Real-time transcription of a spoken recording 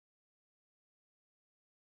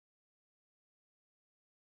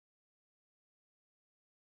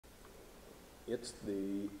It's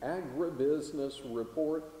the Agribusiness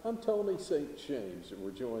Report. I'm Tony St. James, and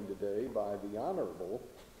we're joined today by the Honorable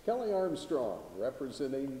Kelly Armstrong,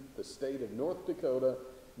 representing the state of North Dakota,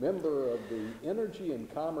 member of the Energy and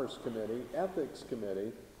Commerce Committee, Ethics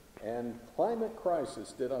Committee, and Climate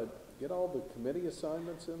Crisis. Did I get all the committee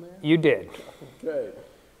assignments in there? You did. Okay.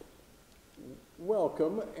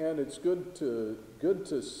 Welcome, and it's good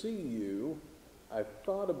to see you. I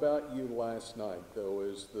thought about you last night, though,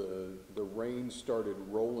 as the rain started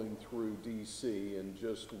rolling through D.C. and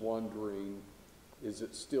just wondering, is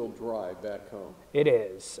it still dry back home? It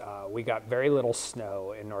is. We got very little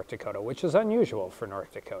snow in North Dakota, which is unusual for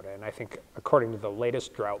North Dakota. And I think according to the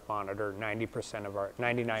latest drought monitor,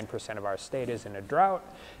 99% of our state is in a drought.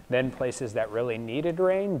 Then places that really needed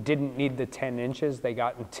rain didn't need the 10 inches they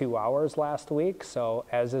got in 2 hours last week. So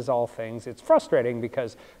as is all things, it's frustrating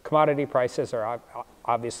because commodity prices are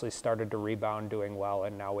obviously started to rebound, doing well.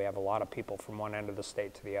 And now we have a lot of people from one end of the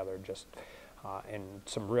state to the other just in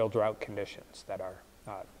some real drought conditions that are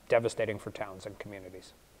devastating for towns and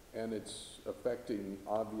communities. And it's affecting,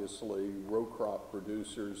 obviously, row crop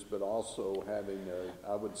producers, but also having,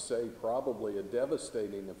 I would say, probably a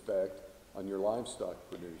devastating effect on your livestock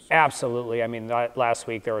producers. Absolutely. I mean, last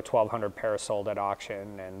week there were 1,200 pairs sold at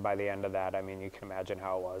auction, and by the end of that, I mean, you can imagine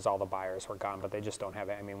how it was. All the buyers were gone, but they just don't have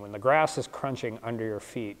it. I mean, when the grass is crunching under your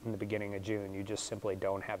feet in the beginning of June, you just simply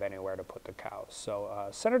don't have anywhere to put the cows. So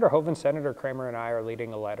Senator Hoeven, Senator Kramer, and I are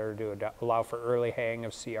leading a letter to allow for early haying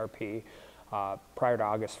of CRP prior to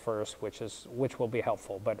August 1st, which will be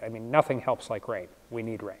helpful. But I mean, nothing helps like rain. We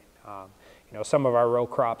need rain. You know, some of our row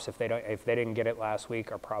crops, if they didn't get it last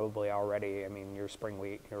week, are probably already. I mean, your spring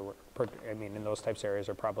wheat, in those types of areas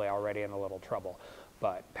are probably already in a little trouble.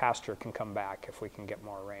 But pasture can come back if we can get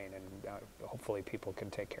more rain, and hopefully people can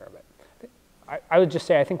take care of it. I would just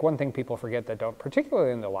say, I think one thing people forget that don't,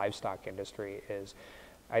 particularly in the livestock industry, is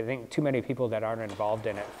I think too many people that aren't involved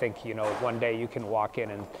in it think, you know, one day you can walk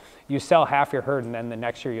in and you sell half your herd, and then the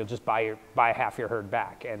next year you'll just buy half your herd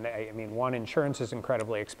back. And I mean, one, insurance is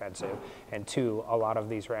incredibly expensive, and two, a lot of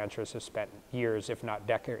these ranchers have spent years, if not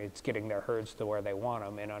decades, getting their herds to where they want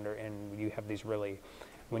them. And you have these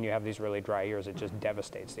when you have these really dry years, it just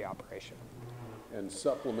devastates the operation. And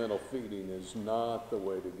supplemental feeding is not the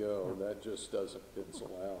way to go. That just doesn't pencil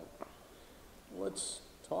out. Let's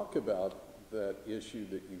talk about that issue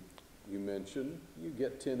that you mentioned. You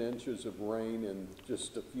get 10 inches of rain in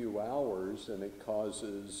just a few hours, and it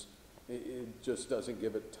just doesn't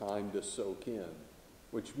give it time to soak in,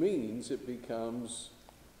 which means it becomes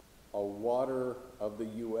a water of the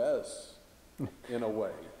U.S. in a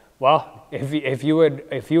way. Well, if you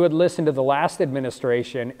would listen to the last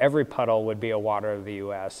administration, every puddle would be a water of the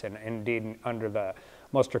U.S. And indeed, under the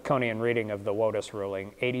most draconian reading of the WOTUS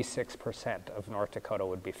ruling, 86% of North Dakota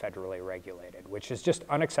would be federally regulated, which is just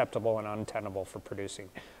unacceptable and untenable for producing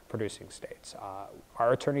states.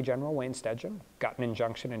 Our Attorney General, Wayne Stedgem, got an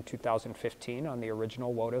injunction in 2015 on the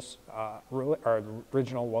original WOTUS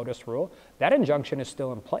rule. That injunction is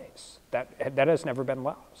still in place. That has never been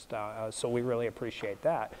lost. So we really appreciate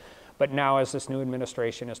that. But now, as this new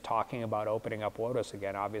administration is talking about opening up WOTUS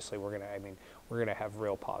again, obviously we're going to have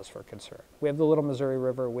real pause for concern. We have the Little Missouri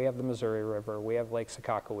River, we have the Missouri River, we have Lake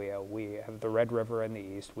Sakakawea, we have the Red River in the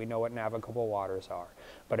east. We know what navigable waters are,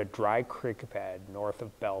 but a dry creek bed north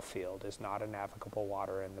of Belfield is not a navigable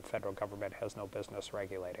water, and the federal government has no business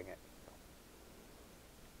regulating it.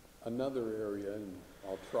 Another area, and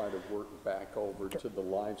I'll try to work back over to the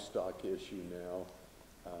livestock issue now.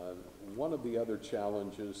 One of the other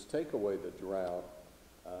challenges, take away the drought,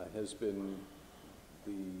 has been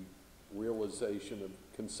the realization of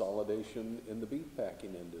consolidation in the beef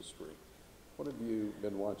packing industry. What have you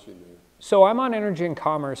been watching there? So I'm on Energy and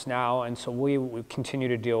Commerce now, and so we continue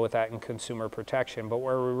to deal with that in consumer protection, but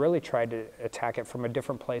where we really tried to attack it from a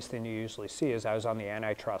different place than you usually see is I was on the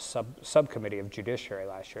antitrust subcommittee of judiciary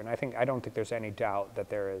last year, and I don't think there's any doubt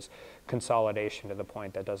that there is consolidation to the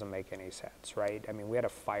point that doesn't make any sense, right? I mean, we had a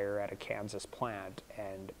fire at a Kansas plant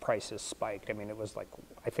and prices spiked. I mean, it was like,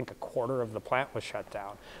 I think a quarter of the plant was shut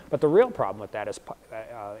down. But the real problem with that is,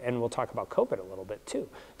 and we'll talk about COVID a little bit too,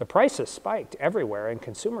 the prices spiked everywhere and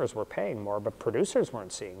consumers were paying more, but producers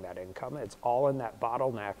weren't seeing that income. It's all in that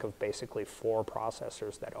bottleneck of basically 4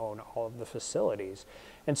 processors that own all of the facilities.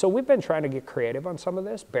 And so we've been trying to get creative on some of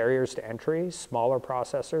this, barriers to entry, smaller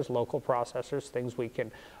processors, local processors, things we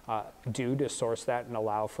can do to source that and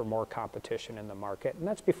allow for more competition in the market. And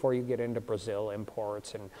that's before you get into Brazil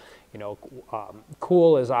imports. And, you know,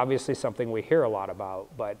 cool is obviously something we hear a lot about,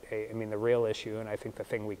 but I mean, the real issue, and I think the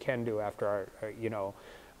thing we can do after our,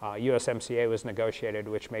 USMCA was negotiated,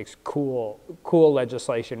 which makes cool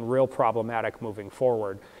legislation real problematic moving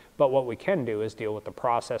forward. But what we can do is deal with the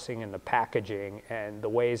processing and the packaging and the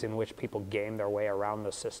ways in which people game their way around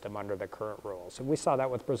the system under the current rules. And we saw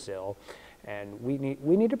that with Brazil, and we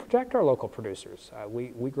need to protect our local producers.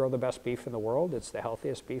 We grow the best beef in the world. It's the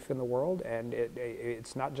healthiest beef in the world, and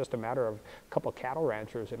it's not just a matter of a couple cattle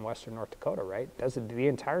ranchers in western North Dakota, right? The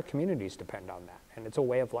entire communities depend on that, and it's a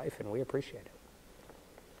way of life, and we appreciate it.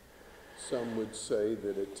 Some would say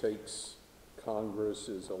that it takes Congress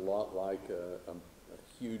is a lot like a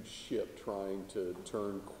huge ship trying to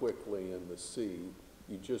turn quickly in the sea.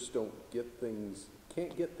 You just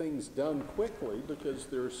can't get things done quickly because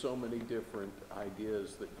there are so many different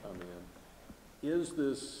ideas that come in. Is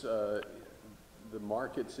this the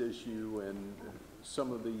markets issue and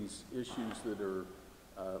some of these issues that are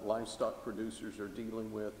livestock producers are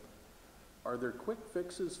dealing with? Are there quick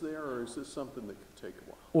fixes there, or is this something that could take a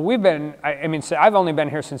while? Well, I've only been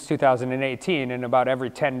here since 2018, and about every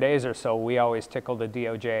 10 days or so, we always tickle the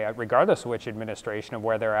DOJ, regardless of which administration, of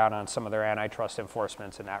where they're at on some of their antitrust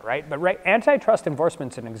enforcements and that, right? But antitrust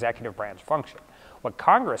enforcement's an executive branch function. What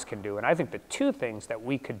Congress can do, and I think the two things that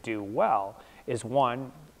we could do well, is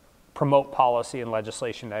one, promote policy and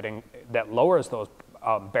legislation that lowers those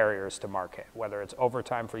barriers to market, whether it's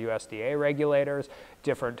overtime for USDA regulators,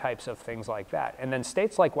 different types of things like that. And then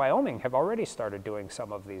states like Wyoming have already started doing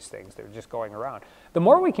some of these things. They're just going around. The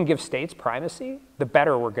more we can give states primacy, the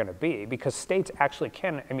better we're going to be, because states actually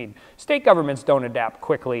can, state governments don't adapt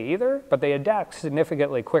quickly either, but they adapt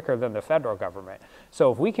significantly quicker than the federal government.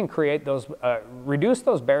 So if we can create those, reduce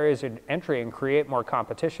those barriers to entry and create more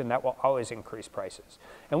competition, that will always increase prices.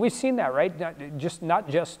 And we've seen that, right? Not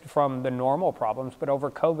just from the normal problems, but over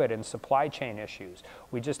COVID and supply chain issues.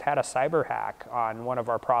 We just had a cyber hack on one of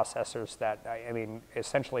our processors that,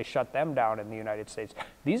 essentially shut them down in the United States.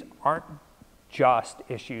 These aren't just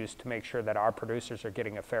issues to make sure that our producers are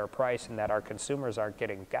getting a fair price and that our consumers aren't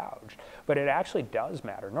getting gouged, but it actually does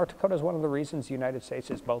matter. North Dakota is one of the reasons the United States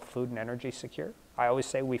is both food and energy secure. I always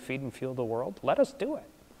say we feed and fuel the world. Let us do it.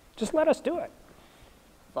 Just let us do it.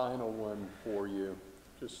 Final one for you,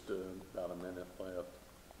 just about a minute left.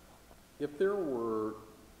 If there were,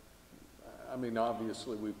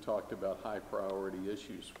 obviously we've talked about high priority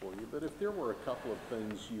issues for you, but if there were a couple of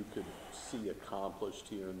things you could see accomplished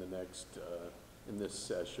here in the next, in this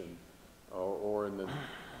session or in the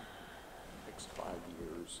next 5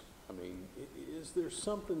 years, is there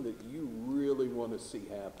something that you really want to see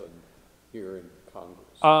happen here in Congress?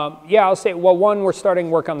 Yeah, I'll say, well, one, we're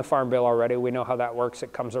starting work on the Farm Bill already. We know how that works.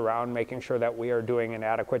 It comes around making sure that we are doing an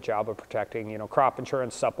adequate job of protecting, crop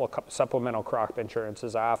insurance, supplemental crop insurance.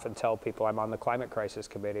 As I often tell people, I'm on the Climate Crisis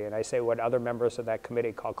Committee, and I say what other members of that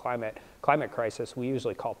committee call climate crisis, we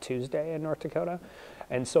usually call Tuesday in North Dakota.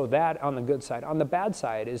 And so that on the good side. On the bad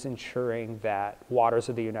side is ensuring that waters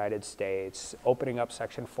of the United States, opening up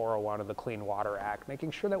Section 401 of the Clean Water Act,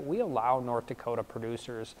 making sure that we allow North Dakota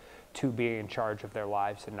producers to be in charge of their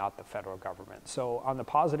lives and not the federal government. So on the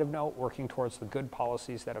positive note, working towards the good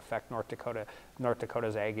policies that affect North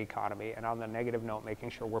Dakota's ag economy, and on the negative note, making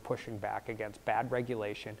sure we're pushing back against bad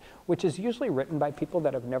regulation, which is usually written by people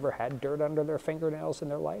that have never had dirt under their fingernails in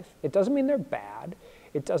their life. It doesn't mean they're bad.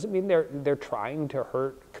 It doesn't mean they're trying to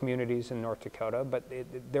hurt communities in North Dakota, but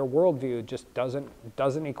their worldview just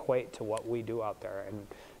doesn't equate to what we do out there. And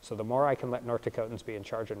so the more I can let North Dakotans be in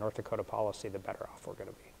charge of North Dakota policy, the better off we're going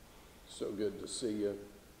to be. So good to see you.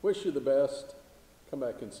 Wish you the best. Come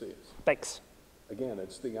back and see us. Thanks. Again,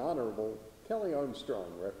 it's the Honorable Kelly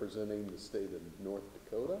Armstrong representing the state of North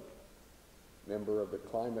Dakota, member of the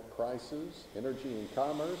Climate Crisis, Energy and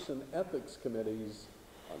Commerce, and Ethics Committees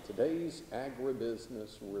on today's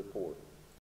Agribusiness Report.